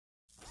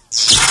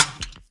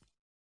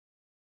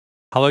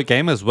Hello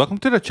gamers, welcome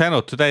to the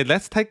channel. Today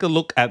let's take a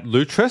look at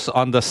Lutris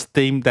on the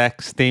Steam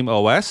Deck Steam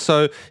OS.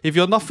 So if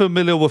you're not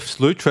familiar with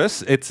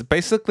Lutris, it's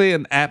basically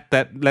an app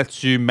that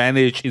lets you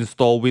manage,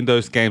 install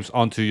Windows games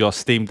onto your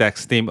Steam Deck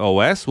Steam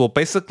OS. Well,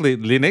 basically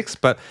Linux,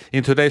 but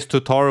in today's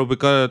tutorial we're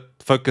going to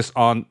focus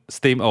on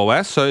Steam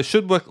OS. So it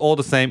should work all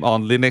the same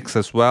on Linux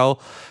as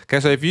well. Okay,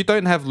 so if you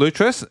don't have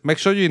Lutris, make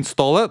sure you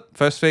install it.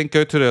 First thing,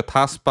 go to the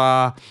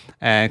taskbar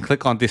and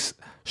click on this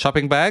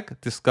shopping bag,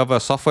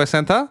 Discover Software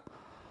Center.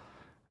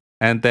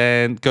 And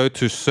then go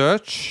to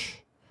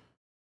search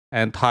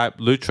and type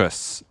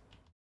Lutris.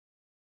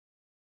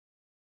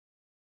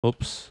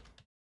 Oops.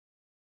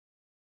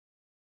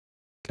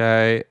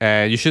 Okay,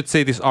 and you should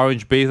see this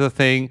orange beta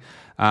thing.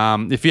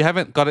 If you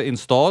haven't got it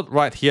installed,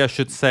 right here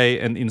should say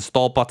an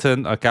install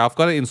button. Okay, I've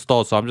got it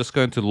installed, so I'm just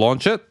going to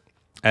launch it.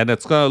 And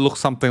it's going to look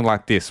something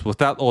like this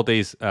without all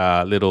these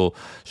little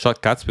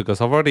shortcuts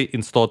because I've already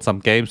installed some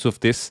games with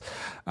this.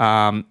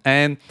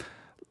 And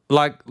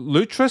like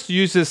Lutris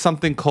uses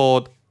something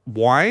called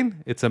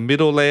Wine. It's a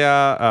middle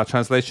layer,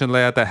 translation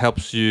layer that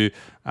helps you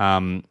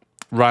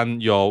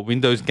run your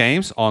Windows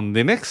games on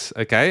Linux.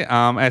 Okay,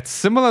 it's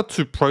similar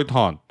to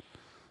Proton.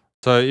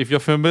 So if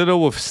you're familiar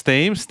with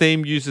Steam,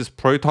 Steam uses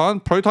Proton.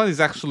 Proton is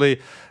actually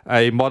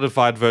a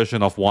modified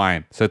version of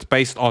Wine. So it's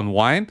based on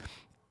Wine.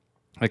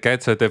 Okay,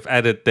 so they've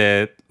added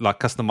their like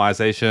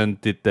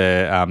customization, did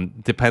their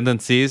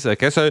dependencies.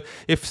 Okay, so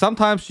if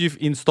sometimes you've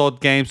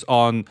installed games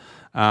on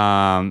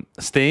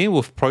Steam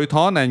with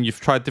Proton and you've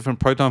tried different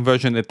Proton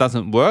version, it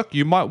doesn't work,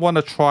 you might want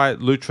to try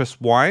Lutris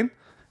Wine.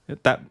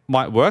 That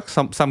might work.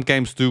 Some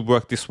games do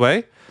work this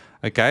way.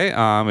 Okay,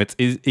 it's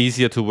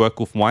easier to work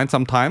with Wine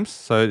sometimes,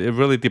 so it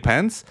really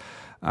depends.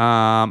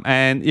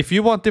 And if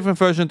you want different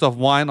versions of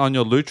Wine on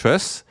your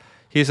Lutris,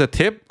 here's a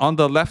tip. On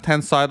the left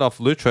hand side of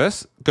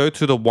Lutris, go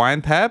to the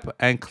Wine tab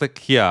and click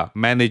here,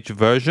 Manage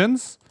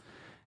Versions.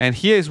 And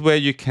here is where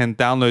you can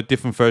download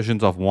different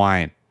versions of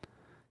Wine.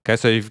 Okay,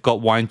 so you've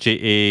got Wine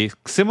GE,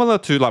 similar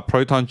to like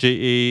Proton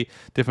GE,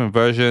 different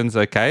versions.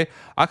 Okay,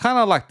 I kind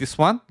of like this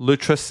one,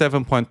 Lutris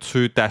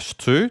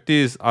 7.2-2.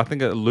 This is, I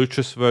think, a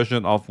Lutris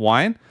version of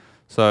Wine.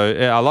 So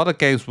yeah, a lot of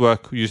games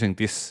work using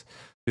this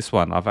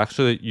one. I've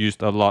actually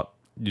used a lot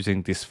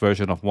using this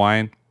version of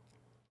Wine.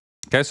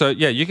 Okay, so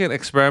yeah, you can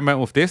experiment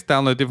with this,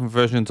 download different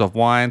versions of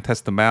Wine,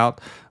 test them out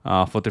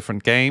for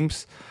different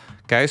games.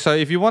 Okay, so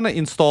if you want to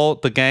install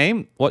the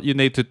game, what you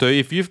need to do,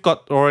 if you've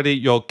got already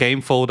your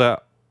game folder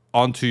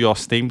onto your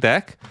Steam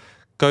Deck,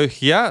 go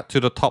here to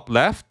the top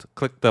left,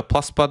 click the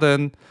plus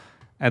button,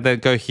 and then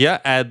go here,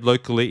 add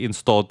locally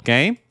installed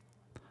game.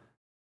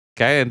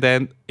 Okay, and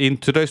then in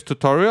today's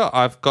tutorial,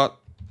 I've got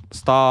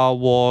Star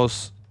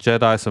Wars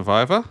Jedi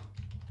Survivor.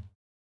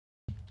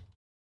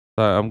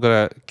 So I'm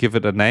going to give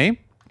it a name,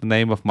 the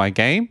name of my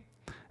game.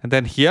 And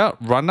then here,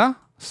 runner,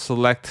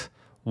 select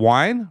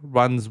Wine,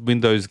 runs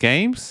Windows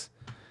games.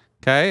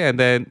 Okay, and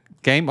then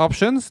game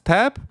options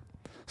tab,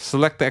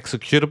 select the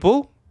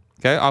executable.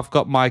 Okay, I've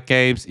got my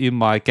games in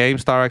my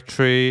games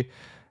directory,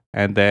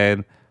 and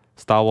then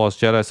Star Wars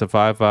Jedi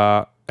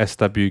Survivor,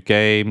 SW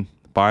game,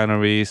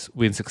 binaries,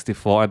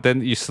 Win64, and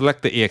then you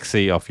select the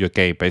exe of your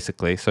game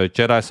basically. So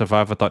Jedi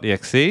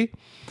Survivor.exe,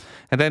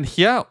 and then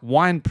here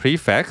Wine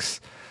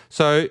prefix.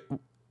 So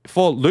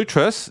for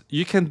Lutris,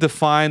 you can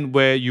define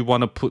where you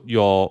want to put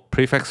your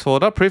prefix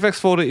folder. Prefix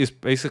folder is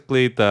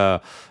basically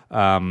the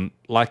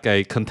like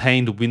a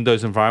contained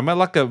Windows environment,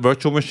 like a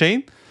virtual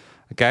machine.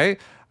 Okay.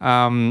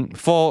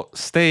 For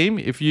Steam,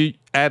 if you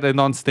add a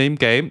non-Steam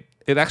game,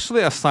 it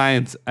actually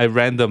assigns a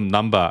random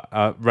number,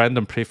 a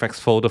random prefix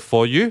folder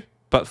for you.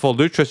 But for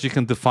Lutris, you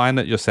can define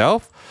it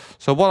yourself.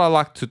 So what I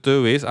like to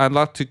do is I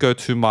like to go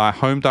to my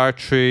home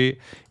directory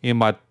in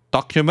my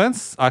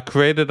documents. I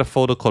created a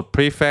folder called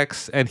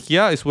prefix, and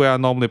here is where I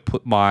normally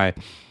put my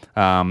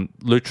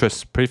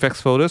Lutris prefix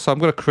folder. So I'm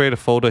going to create a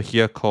folder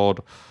here called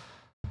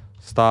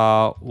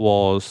Star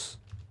Wars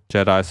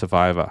Jedi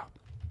Survivor.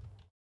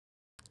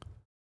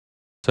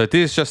 So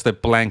this is just a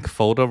blank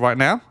folder right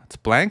now. It's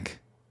blank.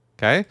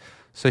 Okay.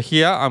 So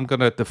here I'm going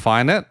to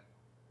define it.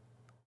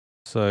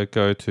 So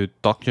go to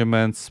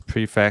Documents,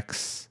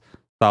 Prefix,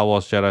 Star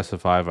Wars Jedi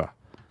Survivor.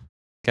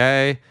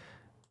 Okay.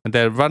 And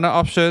then runner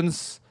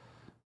options.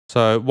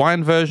 So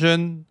Wine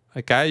version.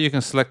 Okay. You can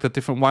select the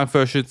different Wine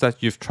versions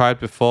that you've tried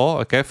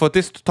before. Okay. For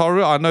this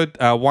tutorial, I know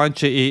Wine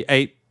GE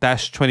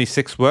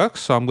 8-26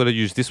 works. So I'm going to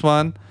use this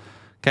one.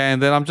 Okay. And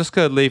then I'm just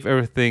going to leave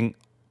everything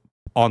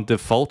on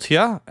default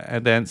here,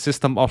 and then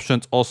system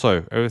options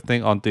also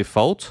everything on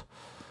default.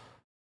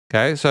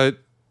 Okay, so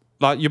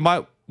like you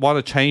might want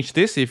to change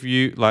this if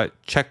you like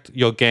checked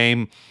your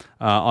game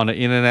on the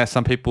internet.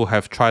 Some people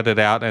have tried it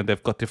out and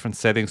they've got different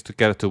settings to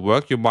get it to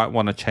work. You might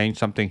want to change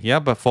something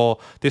here, but for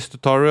this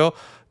tutorial,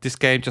 this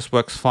game just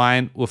works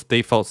fine with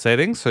default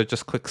settings. So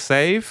just click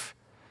save,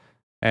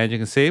 and you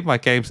can see my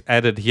game's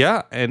added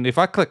here. And if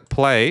I click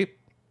play,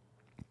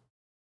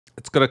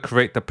 it's going to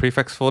create the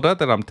prefix folder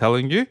that I'm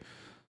telling you.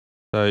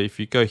 So if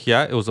you go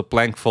here, it was a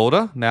blank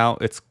folder. Now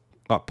it's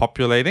not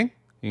populating.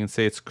 You can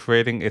see it's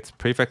creating its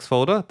prefix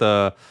folder,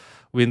 the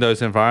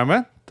Windows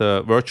environment.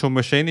 the virtual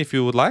machine if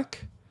you would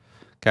like.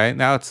 Okay,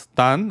 now it's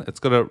done. It's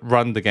going to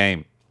run the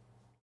game.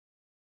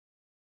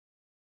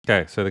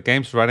 Okay, so the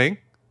game's running.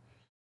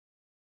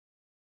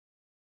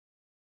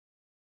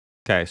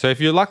 Okay, so if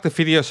you like the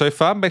video so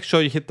far, make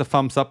sure you hit the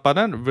thumbs up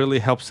button. It really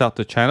helps out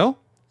the channel.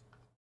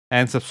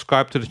 And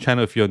subscribe to the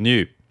channel if you're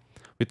new.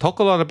 We talk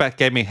a lot about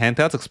gaming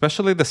handhelds,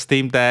 especially the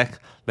Steam Deck,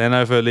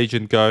 Lenovo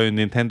Legion Go,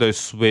 Nintendo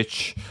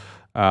Switch.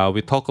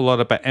 We talk a lot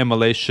about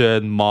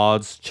emulation,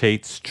 mods,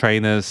 cheats,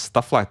 trainers,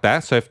 stuff like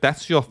that. So if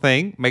that's your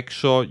thing, make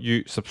sure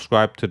you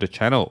subscribe to the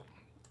channel.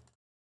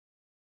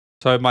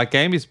 So my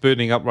game is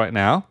booting up right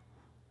now.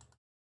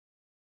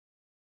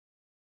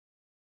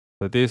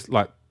 So this is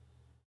like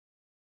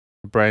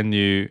a brand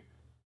new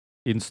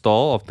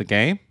install of the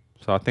game.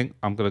 So I think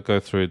I'm going to go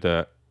through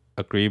the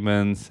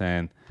agreements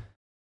and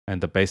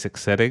the basic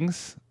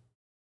settings.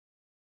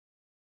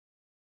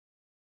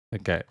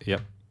 Okay,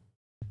 yep.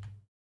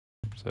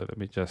 So let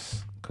me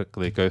just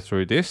quickly go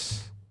through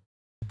this.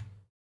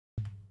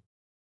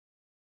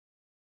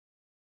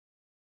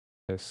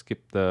 Let's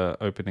skip the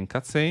opening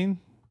cutscene.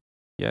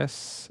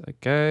 Yes,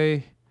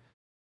 okay.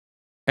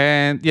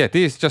 And yeah,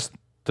 this is just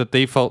the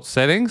default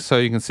settings. So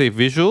you can see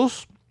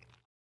visuals.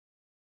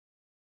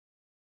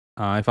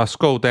 If I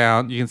scroll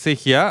down, you can see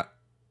here,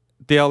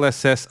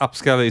 DLSS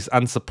upscaler is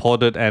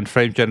unsupported and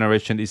frame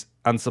generation is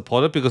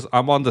unsupported because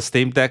I'm on the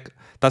Steam Deck.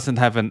 Doesn't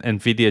have an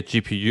NVIDIA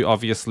GPU,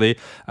 obviously.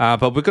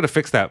 But we're going to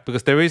fix that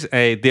because there is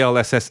a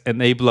DLSS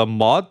Enabler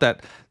Mod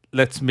that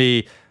lets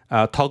me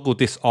toggle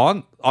this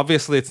on.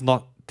 Obviously, it's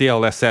not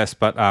DLSS,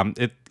 but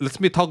it lets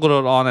me toggle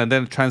it on and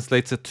then it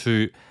translates it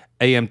to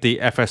AMD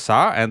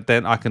FSR. And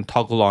then I can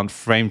toggle on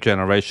frame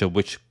generation,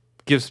 which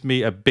gives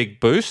me a big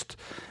boost.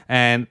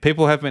 And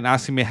people have been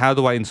asking me, how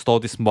do I install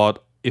this mod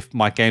if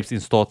my game's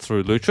installed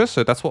through Lutris?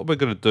 So that's what we're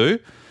going to do.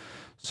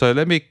 So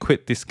let me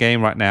quit this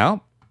game right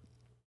now.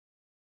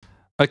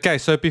 Okay,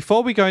 so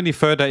before we go any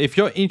further, if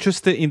you're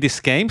interested in this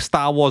game,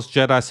 Star Wars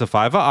Jedi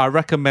Survivor, I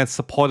recommend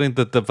supporting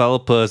the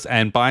developers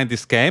and buying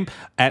this game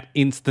at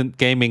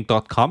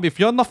instantgaming.com. If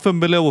you're not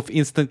familiar with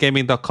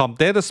instantgaming.com,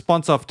 they're the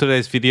sponsor of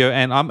today's video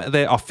and I'm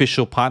their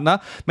official partner.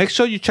 Make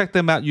sure you check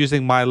them out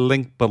using my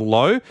link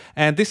below.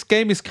 And this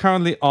game is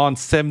currently on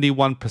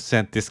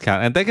 71%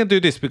 discount. And they can do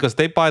this because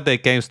they buy their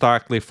games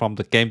directly from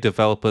the game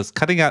developers,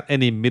 cutting out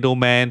any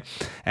middleman,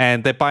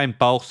 and they buy in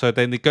bulk, so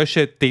they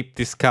negotiate deep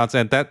discounts,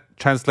 and that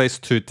translates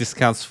to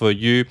discounts for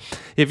you.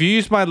 If you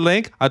use my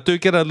link, I do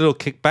get a little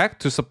kickback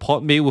to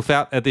support me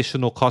without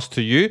additional cost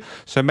to you.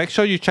 So make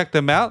sure you check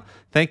them out.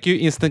 Thank you,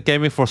 Instant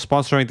Gaming, for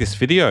sponsoring this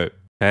video.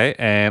 Okay,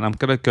 and I'm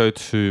going to go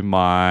to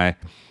my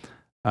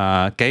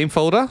game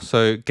folder.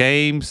 So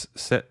games,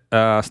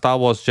 Star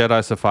Wars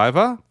Jedi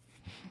Survivor.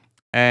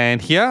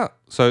 And here,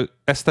 so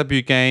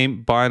SW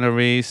game,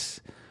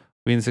 binaries,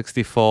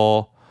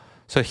 Win64.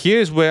 So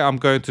here's where I'm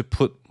going to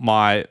put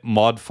my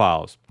mod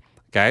files.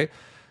 Okay.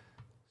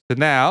 So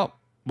now,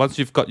 once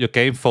you've got your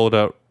game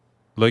folder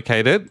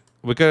located,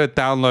 we're going to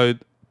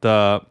download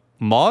the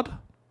mod,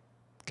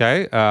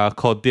 okay,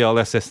 called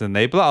DLSS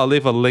Enabler. I'll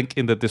leave a link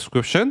in the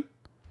description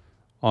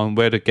on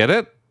where to get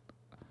it.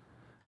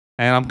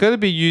 And I'm going to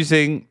be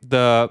using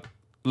the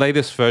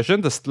latest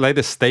version, the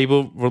latest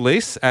stable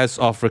release as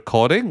of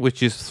recording,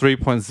 which is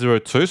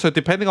 3.02. So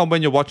depending on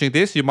when you're watching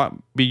this, you might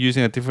be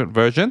using a different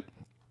version.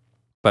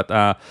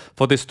 But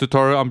for this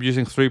tutorial, I'm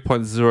using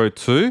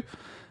 3.02.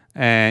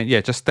 And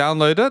yeah, just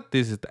download it.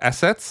 This is the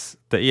assets,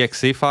 the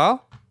exe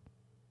file.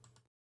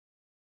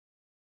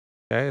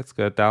 Okay, it's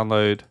going to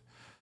download.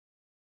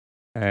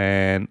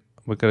 And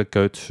we're going to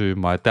go to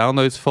my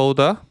downloads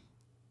folder.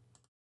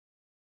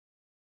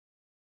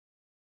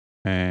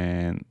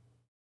 And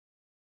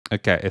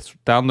okay, it's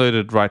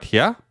downloaded right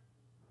here.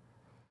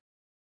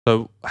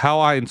 So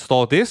how I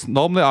install this,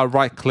 normally I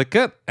right click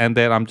it and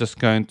then I'm just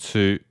going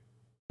to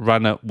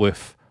run it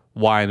with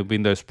Wine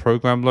Windows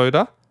Program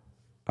Loader.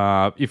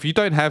 If you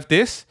don't have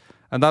this,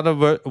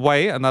 another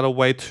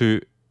way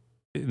to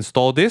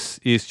install this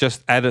is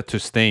just add it to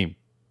Steam.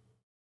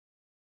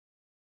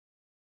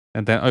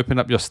 And then open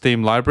up your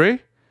Steam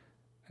library.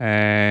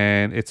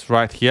 And it's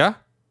right here.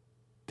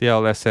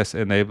 DLSS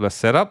Enabler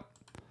Setup.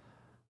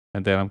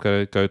 And then I'm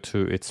going to go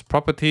to its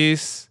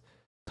properties.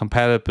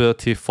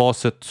 Compatibility,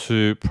 force it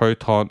to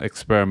Proton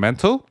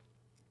Experimental.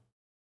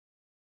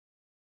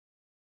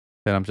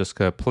 Then I'm just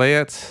going to play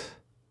it.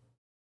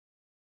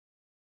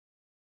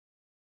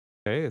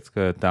 Okay, it's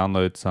going to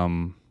download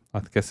some,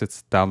 I guess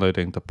it's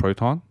downloading the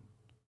Proton.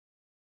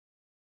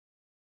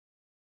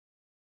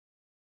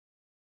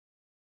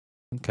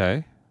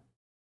 Okay.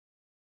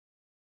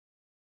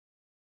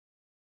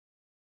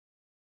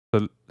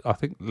 So I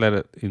think let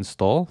it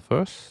install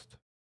first.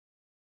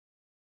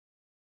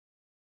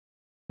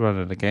 Run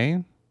it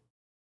again.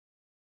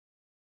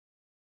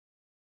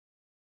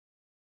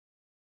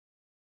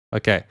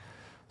 Okay,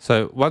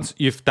 so once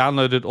you've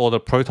downloaded all the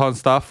Proton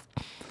stuff,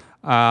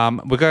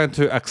 we're going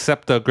to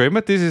accept the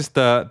agreement. This is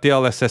the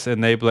DLSS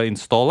Enabler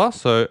installer.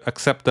 So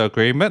accept the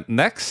agreement.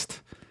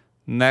 Next.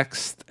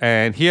 Next,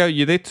 and here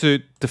you need to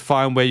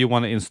define where you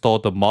want to install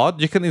the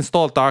mod. You can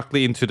install it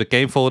directly into the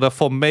game folder.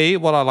 For me,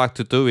 what I like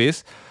to do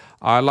is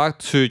I like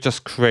to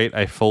just create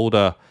a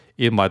folder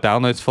in my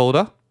downloads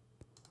folder,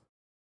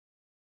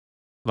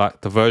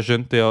 like the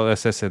version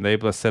DLSS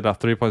Enabler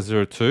Setup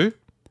 3.02,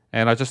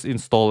 and I just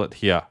install it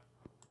here.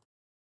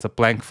 It's a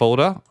blank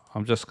folder.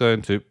 I'm just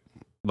going to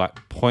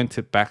like point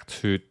it back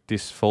to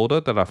this folder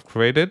that I've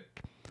created.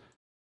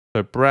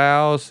 So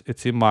browse,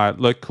 it's in my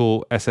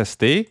local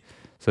SSD.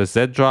 So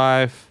Z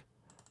drive,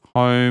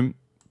 home,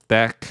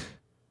 deck,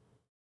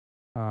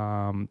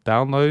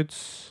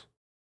 downloads.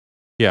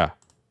 Yeah,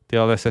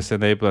 DLSS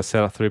Enabler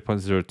Setup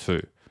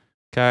 3.02.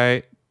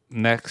 Okay,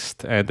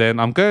 next. And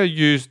then I'm going to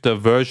use the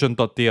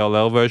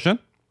version.dll version.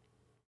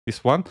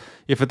 This one.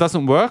 If it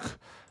doesn't work,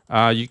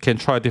 you can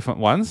try different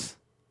ones.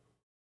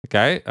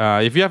 Okay,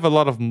 if you have a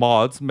lot of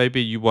mods,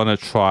 maybe you want to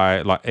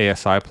try like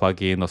ASI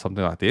plugin or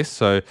something like this.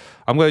 So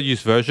I'm going to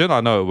use version.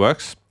 I know it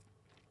works.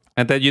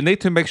 And then you need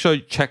to make sure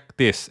you check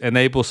this,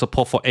 enable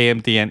support for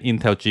AMD and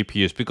Intel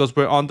GPUs, because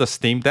we're on the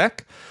Steam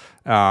Deck.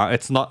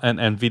 It's not an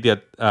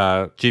NVIDIA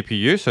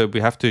GPU, so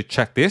we have to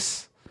check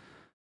this.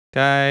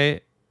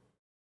 Okay,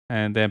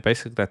 and then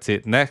basically that's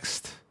it.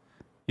 Next,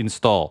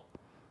 install.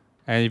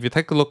 And if you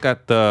take a look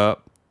at the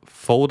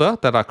folder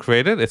that I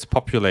created, it's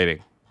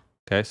populating.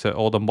 Okay, so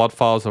all the mod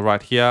files are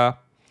right here.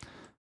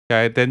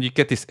 Okay, then you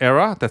get this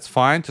error. That's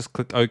fine. Just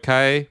click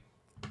OK.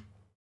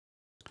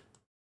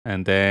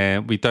 And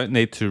then we don't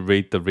need to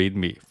read the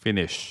README.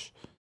 Finish.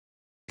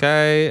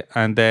 Okay,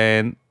 and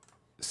then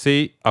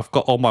see, I've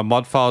got all my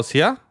mod files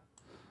here.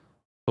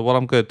 So what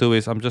I'm going to do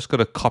is I'm just going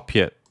to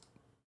copy it.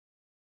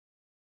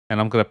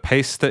 And I'm going to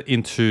paste it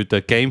into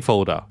the game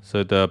folder.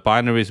 So the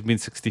binary is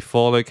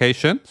Win64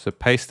 location. So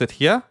paste it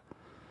here.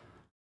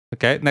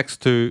 Okay, next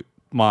to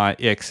my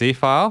exe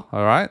file.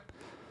 All right,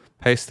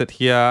 paste it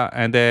here.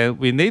 And then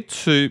we need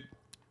to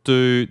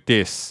do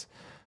this.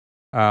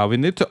 We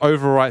need to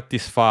overwrite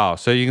this file.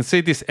 So you can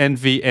see this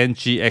nvngx.dll.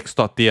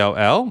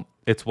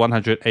 It's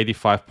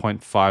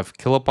 185.5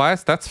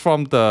 kilobytes. That's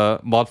from the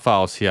mod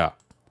files here.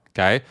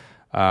 Okay.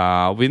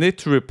 We need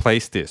to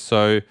replace this.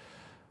 So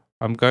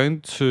I'm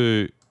going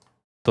to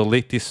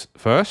delete this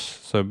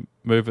first. So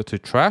move it to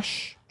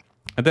trash.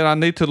 And then I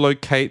need to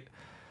locate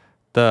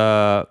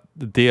the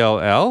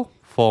DLL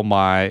for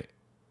my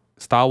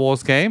Star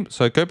Wars game.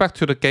 So go back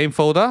to the game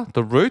folder,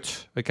 the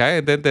root. Okay.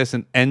 And then there's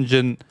an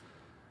engine.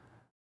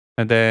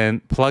 And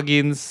then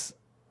plugins,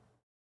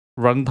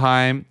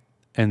 runtime,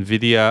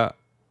 NVIDIA,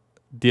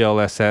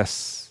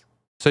 DLSS.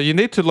 So you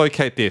need to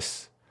locate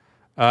this.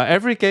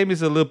 Every game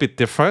is a little bit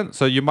different,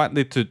 so you might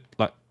need to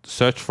like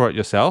search for it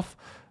yourself,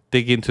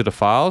 dig into the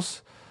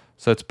files.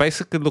 So it's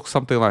basically looks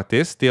something like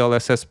this: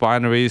 DLSS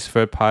binaries,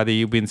 third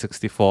party,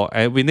 Win64,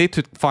 and we need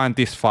to find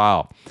this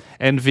file,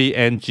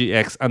 nvngx_dlss.dll.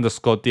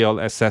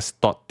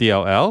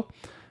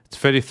 It's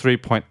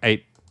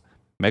 33.8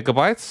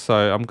 megabytes.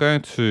 So I'm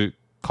going to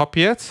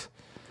copy it,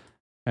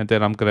 and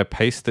then I'm going to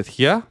paste it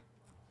here,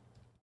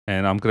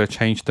 and I'm going to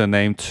change the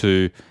name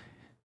to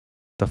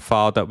the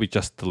file that we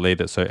just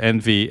deleted. So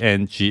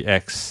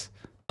nvngx.dll.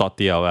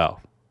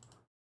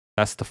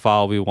 That's the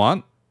file we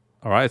want.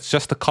 All right, it's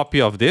just a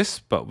copy of this,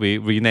 but we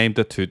renamed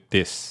it to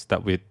this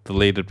that we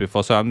deleted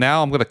before. So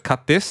now I'm going to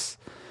cut this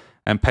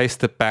and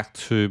paste it back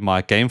to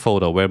my game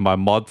folder where my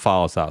mod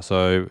files are.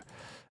 So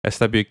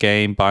SW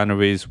game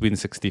binaries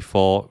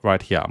Win64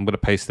 right here. I'm going to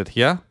paste it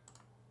here.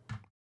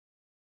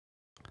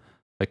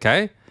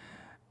 Okay,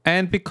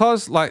 and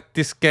because like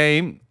this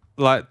game,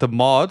 like the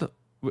mod,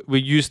 we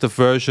use the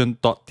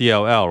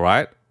version.dll,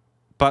 right?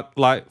 But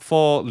like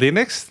for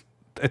Linux,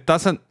 it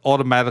doesn't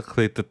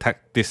automatically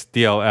detect this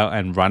DLL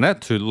and run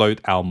it to load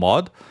our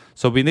mod.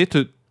 So we need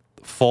to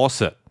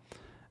force it.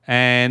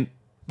 And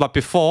like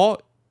before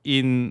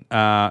in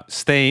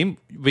Steam,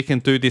 we can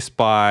do this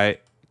by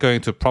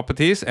going to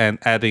properties and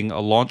adding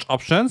a launch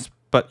options,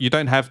 but you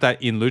don't have that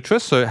in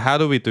Lutris. So how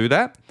do we do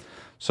that?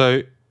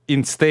 So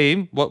in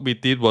Steam, what we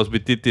did was we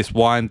did this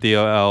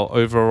WINEDLL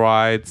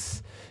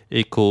overrides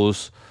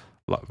equals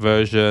like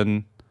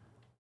version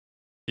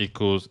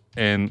equals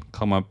n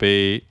comma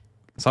b,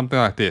 something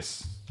like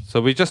this.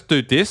 So we just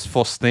do this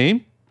for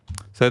Steam.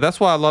 So that's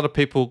why a lot of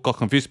people got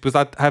confused, because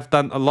I have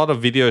done a lot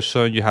of videos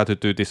showing you how to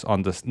do this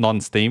on the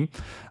non-Steam,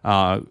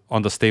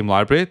 on the Steam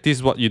library. This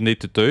is what you need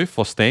to do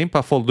for Steam.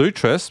 But for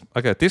Lutris,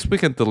 okay, this we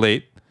can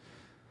delete,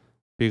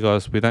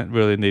 because we don't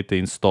really need the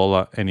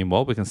installer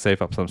anymore. We can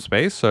save up some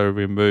space. So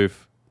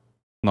remove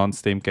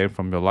non-Steam game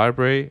from your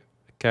library.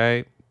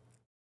 Okay.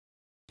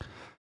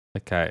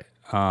 Okay.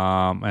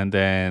 And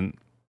then,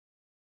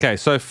 okay,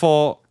 so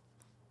for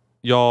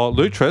your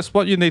Lutris,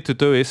 what you need to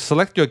do is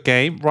select your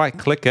game, right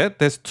click it.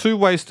 There's two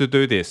ways to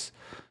do this.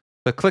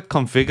 So click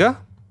configure.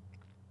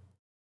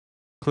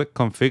 Click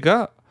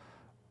configure.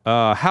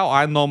 How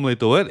I normally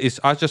do it is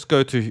I just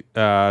go to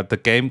the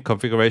game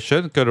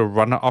configuration, go to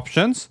runner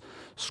options,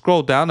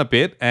 scroll down a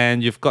bit,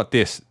 and you've got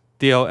this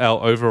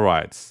DLL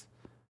overrides.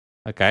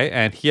 Okay,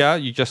 and here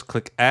you just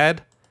click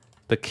add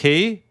the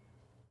key.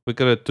 We're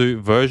going to do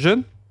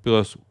version.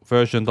 because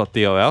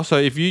version.dll. So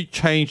if you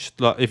change,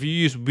 like, if you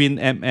use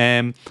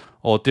WinMM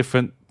or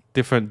different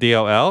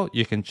DLL,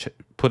 you can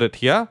put it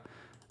here,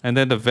 and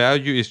then the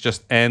value is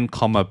just n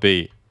comma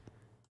b.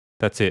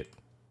 That's it.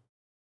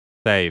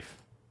 Save.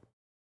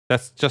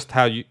 That's just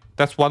how you.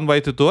 That's one way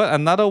to do it.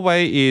 Another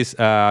way is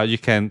you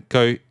can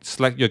go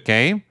select your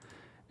game,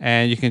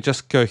 and you can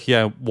just go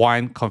here,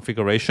 wine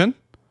configuration.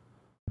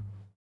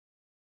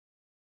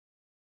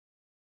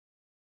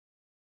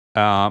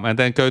 And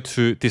then go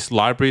to this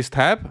libraries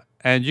tab,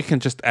 and you can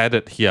just add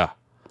it here.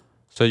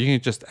 So you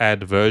can just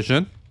add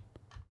version.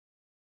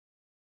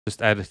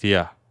 Just add it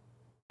here.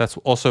 That's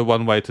also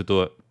one way to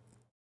do it.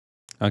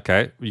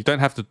 Okay, you don't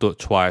have to do it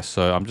twice.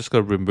 So I'm just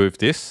going to remove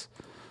this.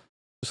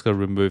 Just going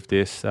to remove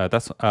this.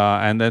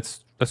 And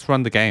let's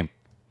run the game.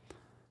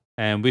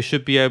 And we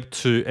should be able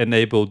to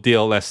enable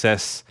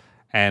DLSS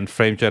and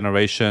frame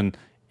generation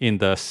in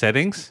the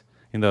settings,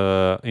 in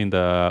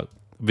the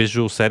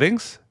visual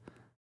settings.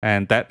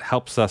 And that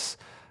helps us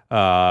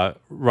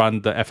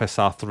run the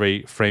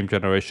FSR3 frame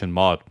generation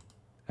mod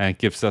and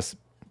gives us,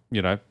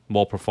 you know,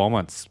 more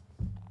performance.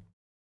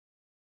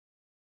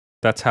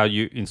 That's how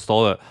you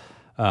install it,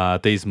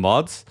 these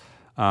mods.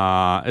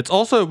 It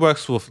also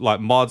works with like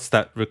mods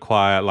that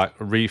require like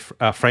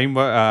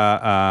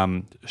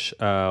framework.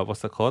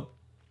 What's that called?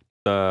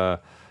 The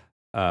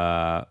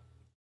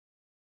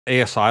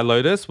ASI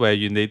loaders, where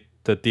you need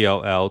the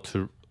DLL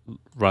to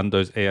run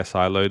those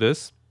ASI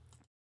loaders.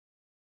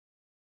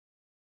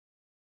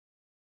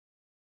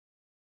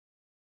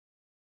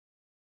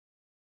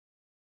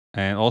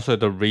 And also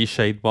the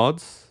reshade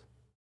mods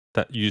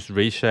that use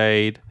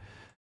reshade,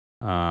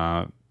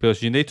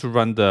 because you need to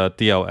run the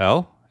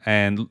DLL,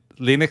 and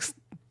Linux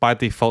by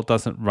default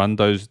doesn't run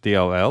those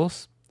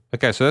DLLs.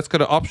 Okay, so let's go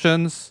to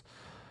options,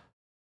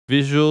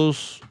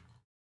 visuals.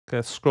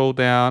 Okay, scroll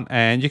down,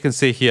 and you can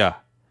see here,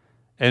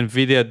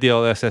 NVIDIA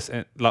DLSS,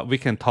 and like we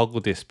can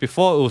toggle this.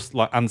 Before it was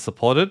like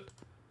unsupported.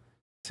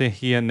 See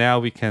here, now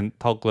we can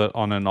toggle it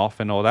on and off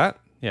and all that.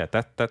 Yeah,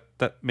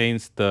 that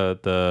means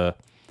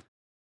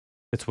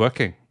it's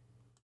working.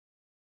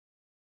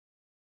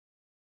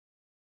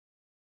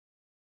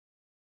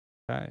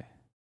 Okay.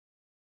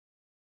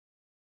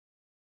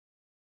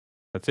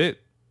 That's it.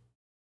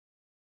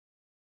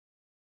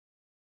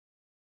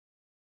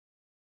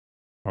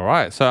 All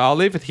right, so I'll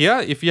leave it here.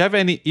 If you have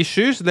any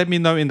issues, let me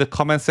know in the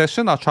comment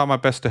section. I'll try my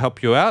best to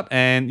help you out.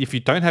 And if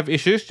you don't have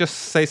issues, just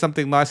say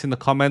something nice in the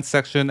comment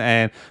section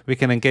and we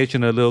can engage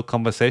in a little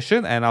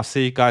conversation. And I'll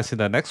see you guys in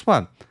the next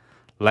one.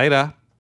 Later.